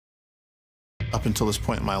Up until this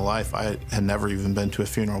point in my life, I had never even been to a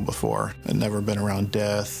funeral before. I'd never been around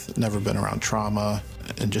death, never been around trauma.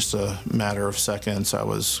 In just a matter of seconds, I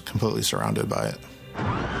was completely surrounded by it.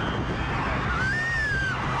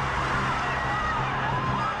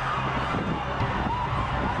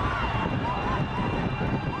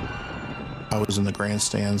 I was in the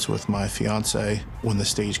grandstands with my fiance when the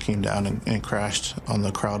stage came down and crashed on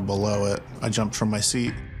the crowd below it. I jumped from my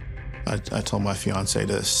seat. I told my fiance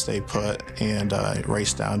to stay put, and I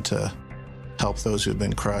raced down to help those who had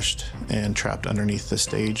been crushed and trapped underneath the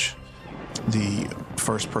stage. The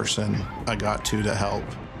first person I got to help,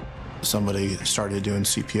 somebody started doing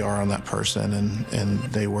CPR on that person, and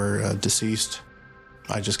they were deceased.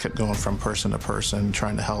 I just kept going from person to person,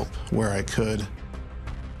 trying to help where I could.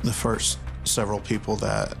 The first several people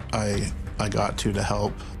that I got to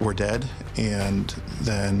help were dead, and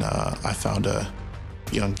then I found a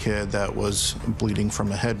young kid that was bleeding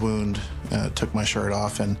from a head wound, took my shirt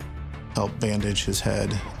off and helped bandage his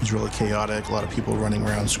head. It was really chaotic, a lot of people running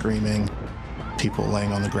around screaming, people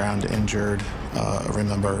laying on the ground injured. I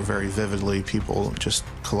remember very vividly people just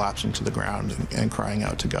collapsing to the ground and crying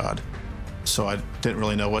out to God. So I didn't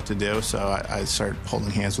really know what to do, so I started holding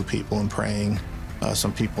hands with people and praying.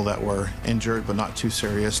 Some people that were injured but not too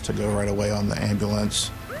serious to go right away on the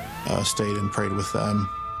ambulance, stayed and prayed with them.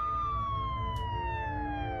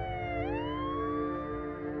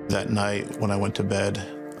 That night when I went to bed,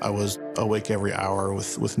 I was awake every hour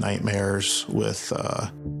with nightmares, with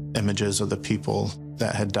images of the people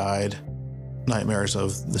that had died, nightmares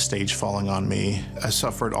of the stage falling on me. I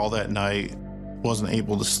suffered all that night, wasn't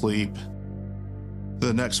able to sleep.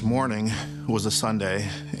 The next morning was a Sunday,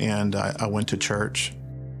 and I went to church.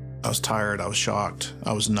 I was tired, I was shocked,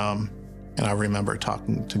 I was numb, and I remember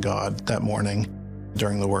talking to God that morning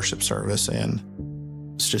during the worship service, and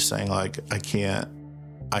it's just saying, like, I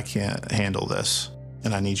can't handle this,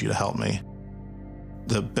 and I need you to help me.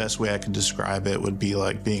 The best way I could describe it would be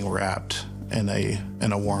like being wrapped in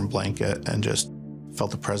a warm blanket and just felt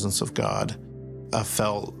the presence of God. I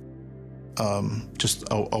felt just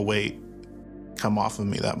a weight come off of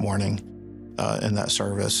me that morning in that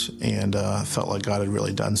service, and felt like God had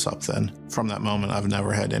really done something. From that moment, I've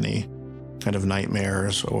never had any kind of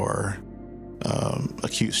nightmares or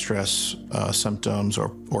acute stress symptoms or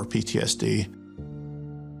PTSD.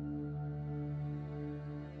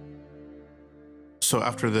 So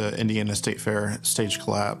after the Indiana State Fair stage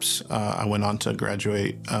collapse, I went on to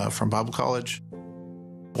graduate from Bible college.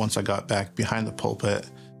 Once I got back behind the pulpit,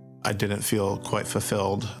 I didn't feel quite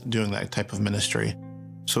fulfilled doing that type of ministry.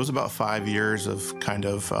 So it was about 5 years of kind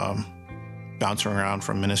of bouncing around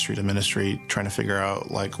from ministry to ministry, trying to figure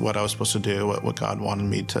out like what I was supposed to do, what God wanted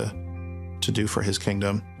me to do for his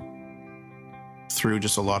kingdom. Through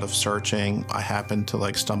just a lot of searching, I happened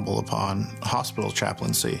to stumble upon hospital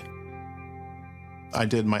chaplaincy. I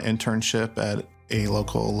did my internship at a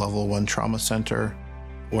local level 1 trauma center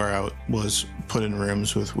where I was put in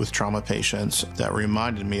rooms with trauma patients that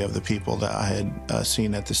reminded me of the people that I had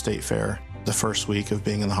seen at the state fair. The first week of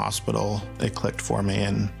being in the hospital, it clicked for me,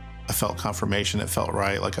 and I felt confirmation. It felt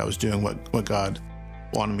right, like I was doing what God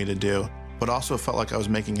wanted me to do, but also felt like I was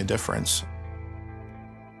making a difference.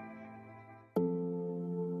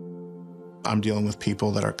 I'm dealing with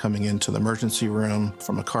people that are coming into the emergency room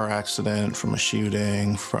from a car accident, from a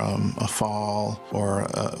shooting, from a fall, or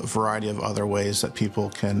a variety of other ways that people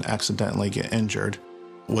can accidentally get injured.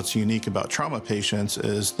 What's unique about trauma patients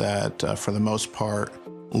is that for the most part,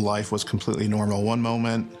 life was completely normal one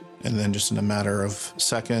moment, and then just in a matter of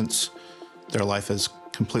seconds, their life has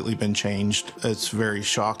completely been changed. It's very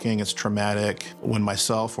shocking, it's traumatic. When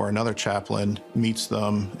myself or another chaplain meets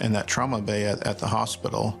them in that trauma bay at the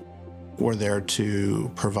hospital, we're there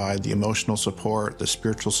to provide the emotional support, the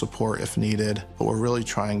spiritual support if needed, but we're really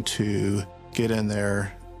trying to get in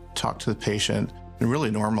there, talk to the patient, and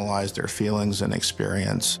really normalize their feelings and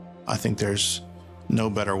experience. I think there's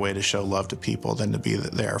no better way to show love to people than to be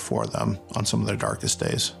there for them on some of their darkest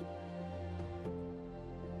days.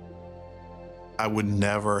 I would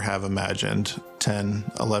never have imagined 10,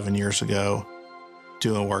 11 years ago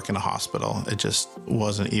doing work in a hospital. It just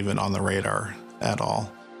wasn't even on the radar at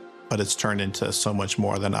all. But it's turned into so much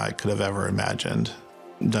more than I could have ever imagined.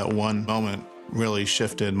 That one moment really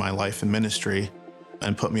shifted my life in ministry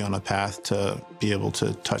and put me on a path to be able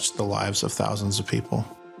to touch the lives of thousands of people.